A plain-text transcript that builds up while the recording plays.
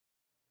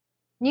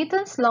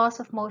Newton's laws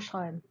of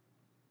motion.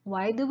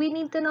 Why do we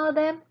need to know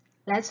them?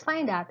 Let's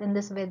find out in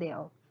this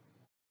video.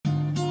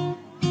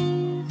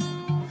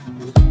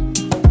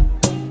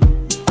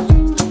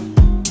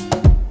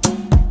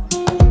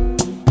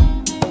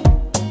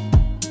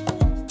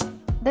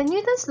 The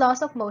Newton's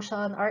laws of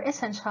motion are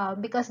essential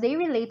because they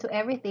relate to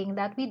everything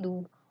that we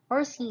do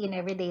or see in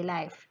everyday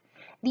life.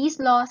 These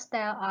laws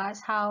tell us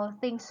how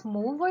things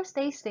move or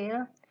stay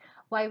still,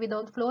 why we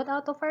don't float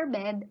out of our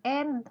bed,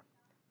 and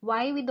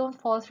why we don't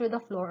fall through the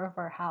floor of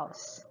our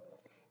house.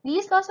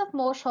 These laws of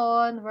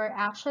motion were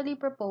actually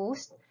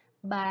proposed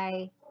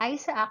by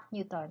Isaac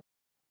Newton.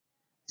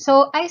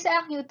 So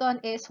Isaac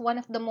Newton is one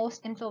of the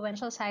most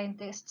influential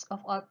scientists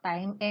of all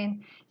time,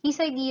 and his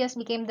ideas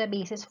became the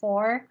basis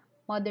for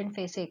modern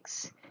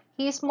physics.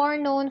 He is more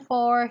known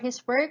for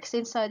his works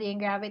in studying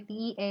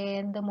gravity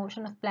and the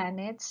motion of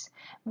planets,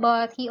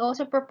 but he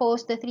also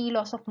proposed the three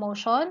laws of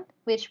motion,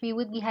 which we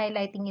would be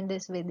highlighting in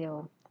this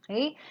video.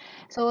 Okay,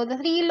 so the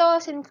three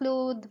laws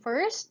include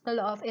first, the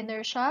law of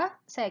inertia,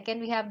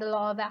 second, we have the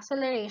law of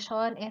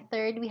acceleration, and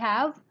third, we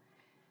have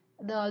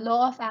the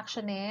law of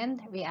action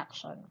and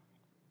reaction.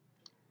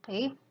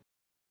 Okay,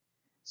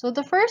 so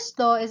the first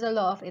law is the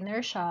law of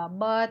inertia.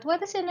 But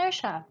what is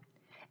inertia?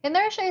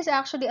 Inertia is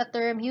actually a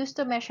term used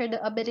to measure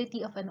the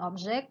ability of an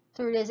object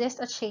to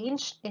resist a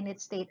change in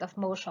its state of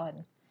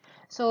motion.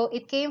 So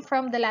it came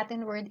from the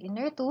Latin word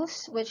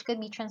inertus, which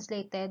could be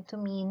translated to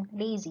mean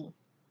lazy.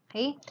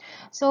 Okay,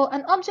 so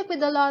an object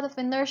with a lot of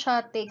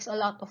inertia takes a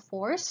lot of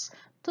force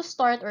to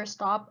start or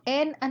stop,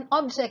 and an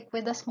object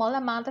with a small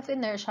amount of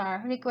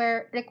inertia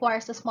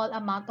requires a small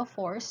amount of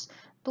force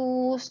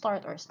to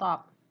start or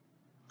stop.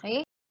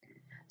 Okay.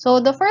 So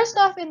the first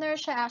law of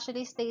inertia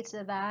actually states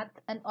that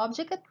an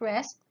object at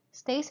rest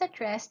stays at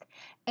rest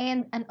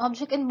and an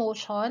object in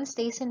motion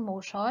stays in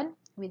motion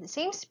with the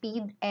same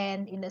speed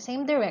and in the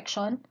same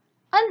direction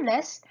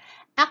unless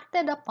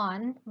acted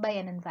upon by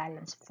an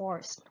unbalanced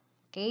force.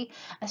 Okay,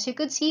 as you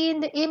could see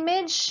in the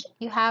image,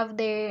 you have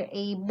there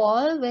a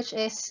ball which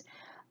is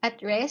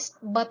at rest,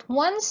 but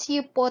once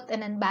you put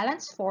an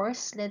unbalanced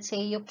force, let's say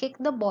you kick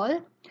the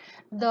ball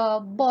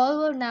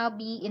will now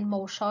be in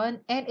motion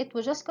and it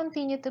will just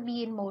continue to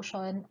be in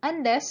motion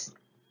unless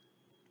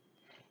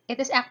it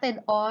is acted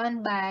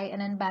on by an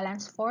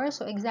unbalanced force.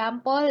 So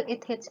example,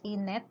 it hits a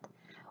net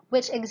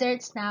which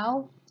exerts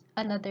now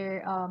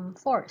another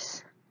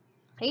force.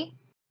 Okay,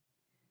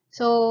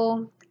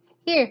 so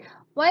here,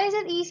 why is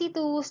it easy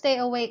to stay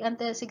awake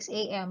until 6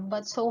 a.m.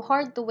 but so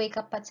hard to wake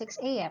up at 6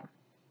 a.m.?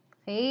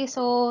 Okay,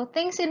 so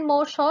things in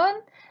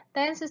motion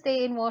tends to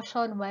stay in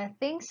motion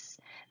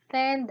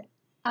tend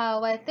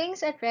while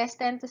things at rest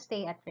tend to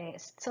stay at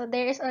rest. So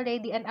there is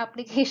already an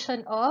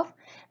application of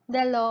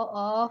the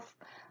law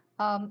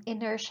of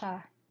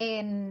inertia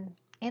in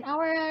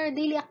our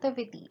daily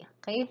activity.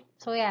 Okay,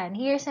 so yeah, and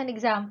here's an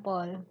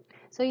example.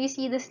 So you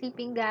see the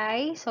sleeping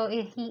guy, so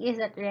he is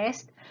at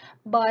rest,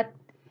 but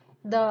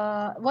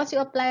the once you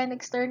apply an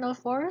external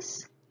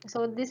force,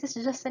 so this is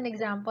just an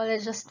example. I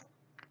just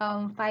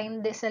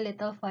find this a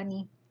little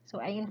funny, so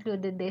I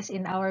included this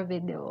in our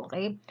video.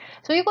 Okay,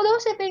 so you could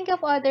also think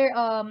of other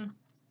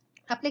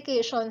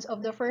applications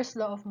of the first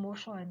law of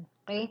motion.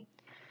 Okay,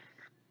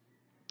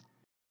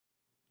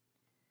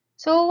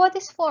 so what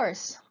is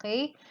force?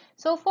 Okay,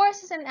 so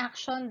force is an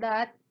action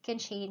that can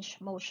change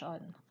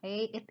motion.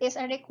 Okay, it is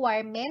a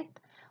requirement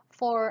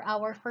for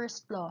our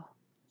first law.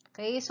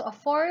 Okay, so a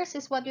force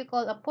is what we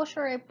call a push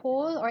or a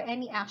pull or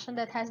any action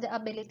that has the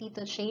ability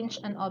to change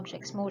an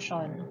object's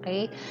motion.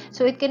 Okay,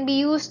 so it can be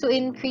used to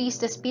increase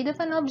the speed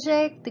of an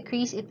object,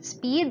 decrease its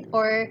speed,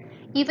 or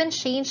even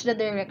change the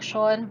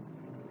direction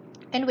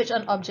in which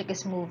an object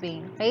is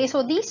moving. Okay,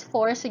 so this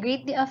force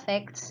greatly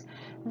affects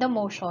the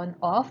motion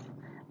of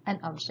an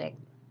object.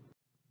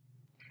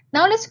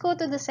 Now let's go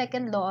to the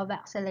second law of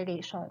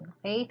acceleration.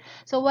 Okay,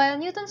 so while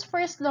Newton's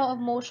first law of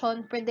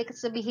motion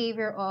predicts the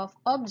behavior of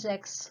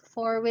objects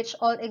for which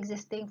all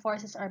existing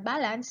forces are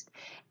balanced,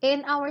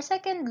 in our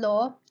second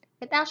law,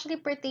 it actually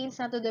pertains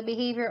now to the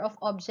behavior of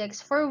objects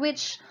for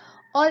which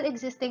all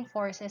existing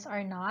forces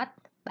are not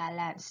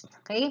balanced.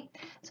 Okay,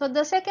 so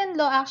the second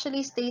law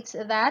actually states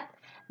that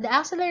the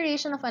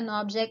acceleration of an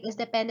object is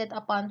dependent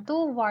upon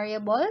two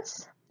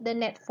variables, the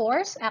net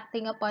force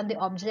acting upon the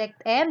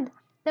object and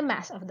the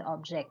mass of the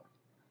object.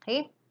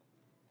 Okay,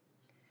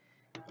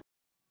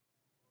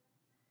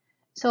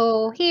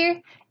 so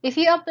here, if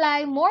you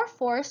apply more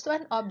force to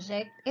an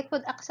object, it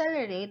would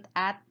accelerate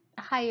at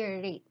a higher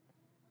rate.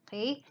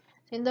 Okay,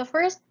 so in the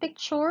first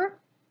picture,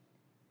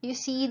 you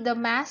see the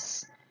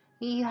mass.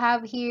 You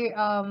have here,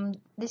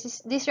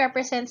 this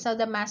represents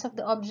the mass of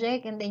the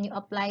object, and then you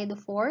apply the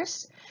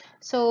force.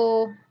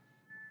 So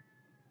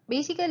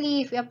basically,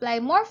 if you apply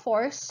more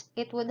force,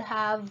 it would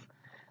have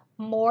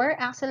more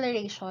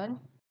acceleration.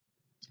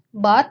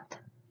 But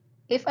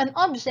if an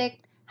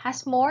object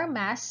has more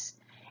mass,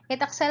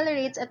 it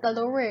accelerates at a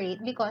lower rate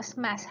because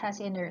mass has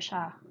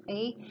inertia.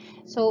 Okay,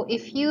 so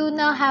if you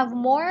now have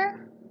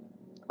more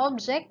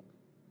object,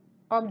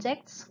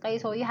 objects. Okay,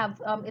 so you have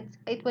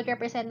it would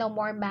represent now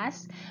more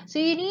mass. So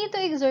you need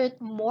to exert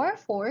more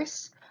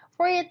force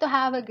for it to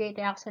have a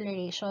greater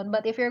acceleration.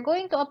 But if you're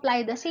going to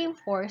apply the same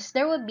force,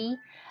 there would be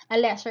a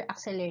lesser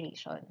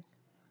acceleration.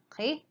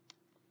 Okay?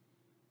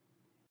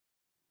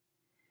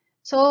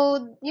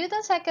 So,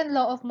 Newton's second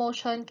law of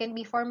motion can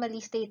be formally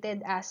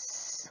stated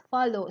as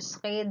follows.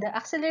 Okay, the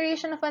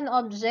acceleration of an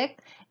object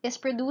is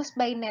produced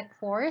by net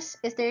force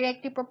is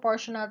directly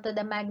proportional to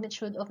the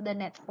magnitude of the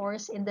net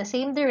force in the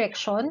same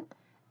direction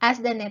as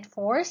the net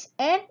force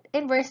and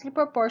inversely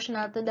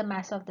proportional to the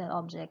mass of the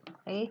object.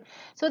 Okay,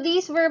 so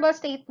these verbal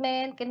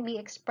statement can be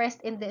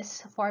expressed in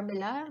this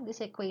formula,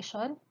 this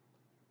equation.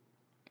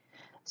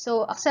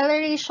 So,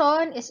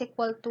 acceleration is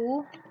equal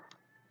to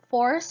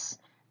force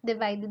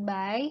divided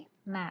by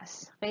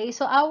mass. Okay,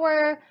 so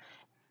our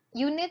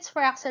units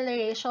for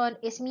acceleration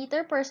is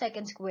meter per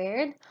second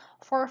squared.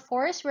 For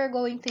force, we're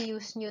going to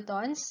use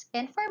newtons.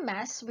 And for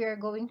mass, we're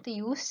going to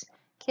use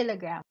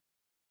kilogram.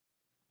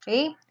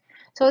 Okay,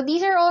 so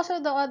these are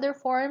also the other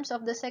forms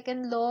of the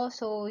second law.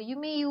 So you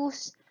may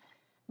use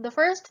the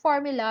first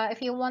formula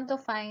if you want to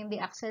find the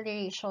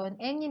acceleration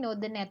and you know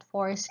the net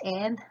force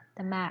and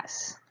the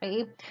mass.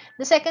 Okay,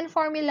 the second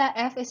formula,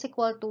 F is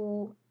equal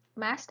to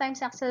mass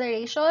times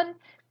acceleration,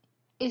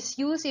 is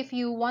used if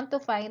you want to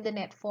find the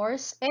net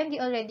force and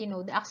you already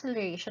know the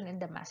acceleration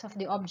and the mass of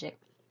the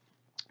object.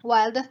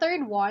 While the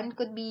third one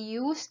could be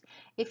used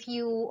if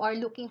you are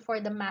looking for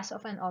the mass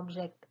of an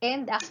object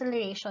and the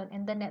acceleration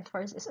and the net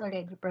force is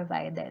already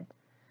provided.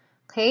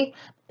 Okay,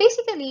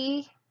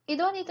 basically, you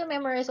don't need to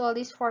memorize all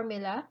these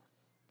formula.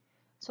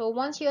 So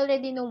once you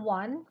already know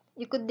one,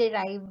 you could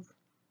derive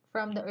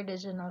from the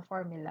original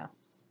formula.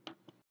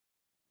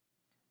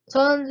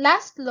 So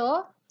last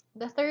law,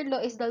 the third law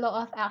is the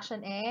law of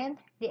action and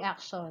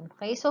reaction.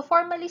 Okay, so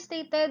formally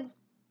stated,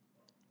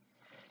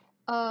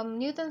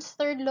 Newton's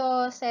third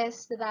law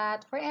says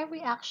that for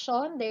every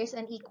action, there is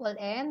an equal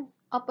and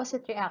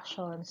opposite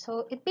reaction.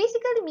 So it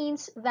basically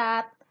means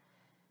that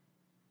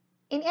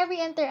in every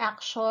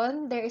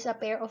interaction, there is a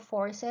pair of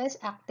forces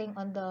acting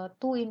on the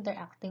two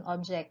interacting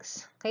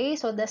objects. Okay,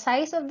 so the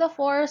size of the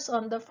force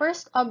on the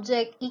first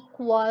object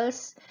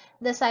equals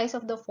the size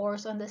of the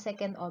force on the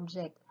second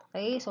object.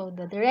 Okay, so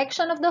the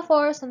direction of the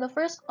force on the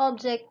first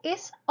object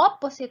is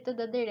opposite to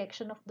the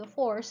direction of the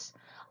force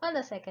on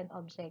the second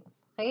object.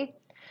 Okay,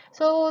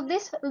 so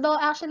this law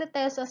actually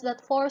tells us that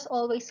force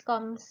always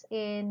comes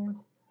in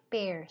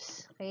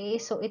pairs. Okay,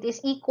 so it is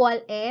equal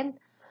and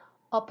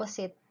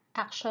opposite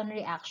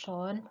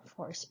action-reaction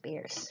force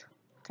pairs.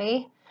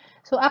 Okay,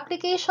 so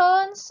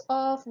applications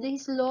of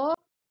this law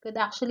could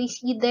actually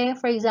see there.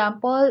 For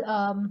example,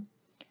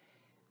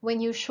 when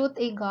you shoot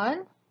a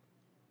gun,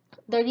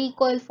 the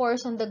recoil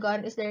force on the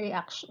gun is the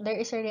reaction. There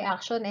is a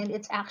reaction, and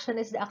its action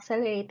is the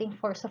accelerating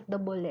force of the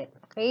bullet.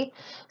 Okay,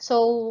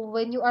 so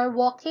when you are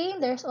walking,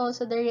 there's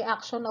also the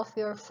reaction of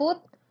your foot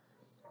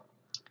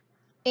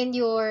in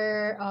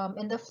your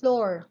in the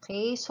floor.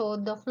 Okay, so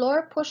the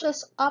floor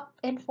pushes up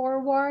and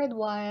forward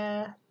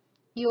while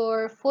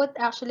your foot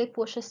actually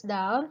pushes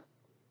down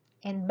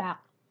and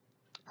back.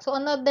 So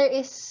another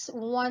is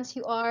once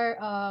you are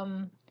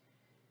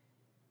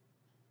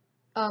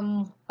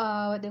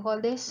what do you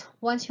call this,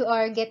 once you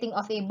are getting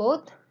off a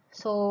boat,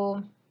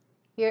 so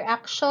your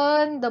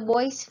action, the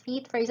boy's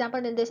feet, for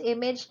example in this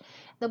image,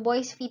 the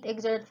boy's feet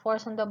exert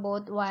force on the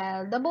boat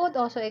while the boat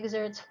also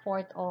exerts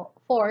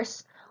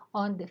force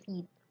on the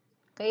feet.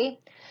 Okay,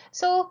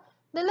 so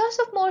the laws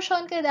of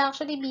motion could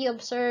actually be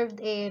observed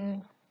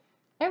in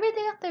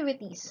everyday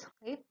activities.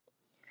 Okay,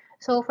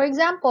 so for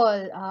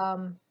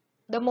example,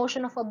 the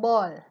motion of a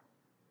ball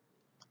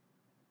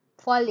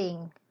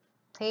falling.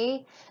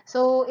 Okay,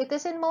 so it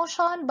is in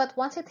motion, but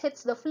once it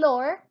hits the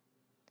floor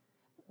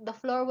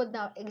would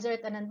now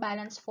exert an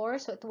unbalanced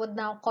force, so it would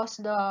now cause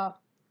the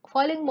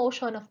falling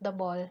motion of the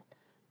ball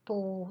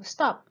to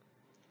stop.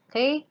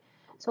 Okay,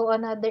 so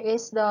another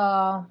is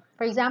the,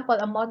 for example,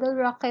 a model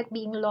rocket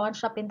being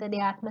launched up into the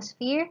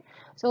atmosphere.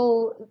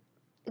 So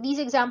these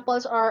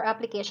examples are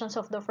applications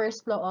of the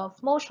first law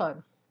of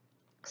motion.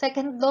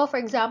 Second law, for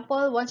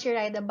example, once you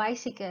ride a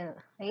bicycle,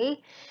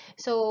 okay?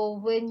 So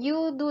when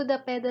you do the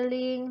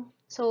pedaling,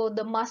 so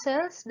the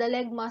muscles, the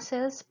leg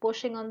muscles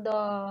pushing on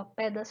the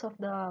pedals of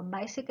the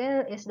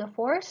bicycle is the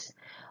force,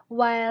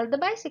 while the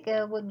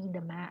bicycle would be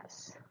the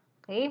mass,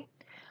 okay?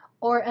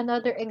 Or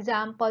another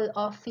example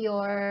of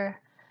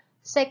your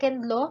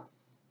second law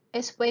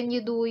is when you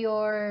do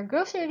your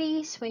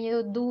groceries, when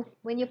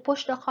you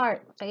push the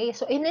cart, okay?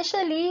 So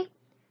initially,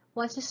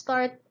 once you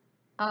start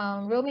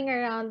roaming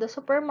around the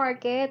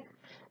supermarket,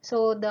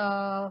 so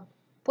the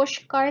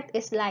push cart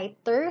is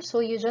lighter, so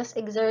you just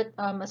exert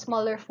a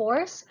smaller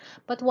force.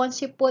 But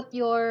once you put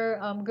your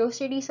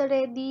groceries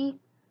already,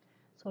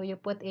 so you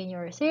put in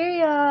your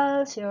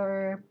cereals,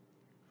 for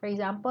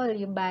example,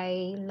 you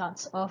buy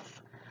lots of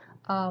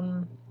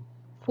um,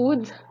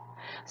 food.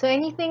 So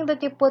anything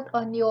that you put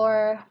on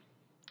your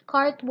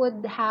cart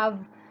would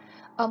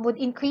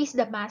increase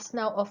the mass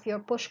now of your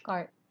push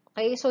cart.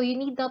 Okay, so you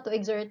need now to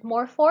exert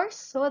more force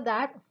so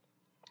that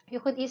you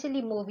could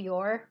easily move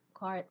your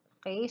cart.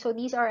 Okay, so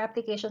these are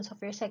applications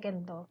of your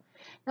second law.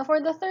 Now,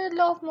 for the third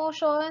law of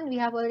motion, we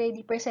have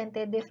already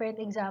presented different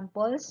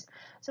examples.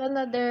 So,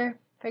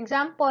 for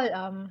example,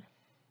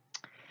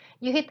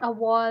 you hit a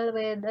wall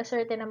with a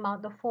certain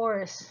amount of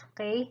force,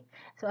 okay?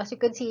 So, as you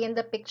can see in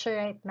the picture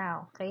right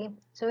now, okay?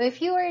 So,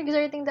 if you are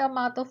exerting the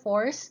amount of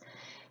force,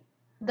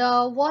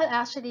 the wall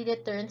actually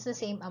returns the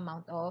same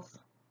amount of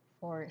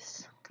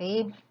force,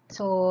 okay?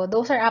 So,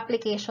 those are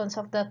applications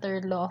of the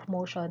third law of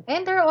motion.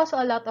 And there are also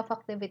a lot of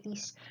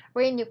activities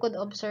wherein you could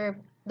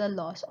observe the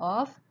laws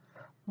of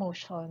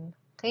motion,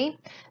 okay?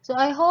 So,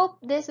 I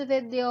hope this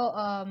video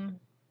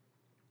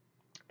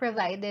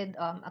provided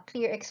a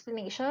clear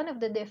explanation of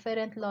the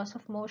different laws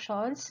of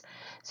motions.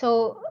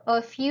 So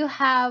if you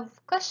have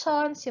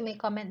questions, you may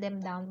comment them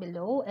down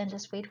below and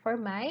just wait for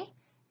my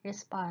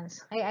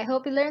response. I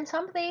hope you learned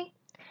something.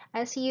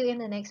 I'll see you in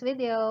the next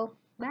video.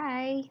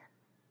 Bye!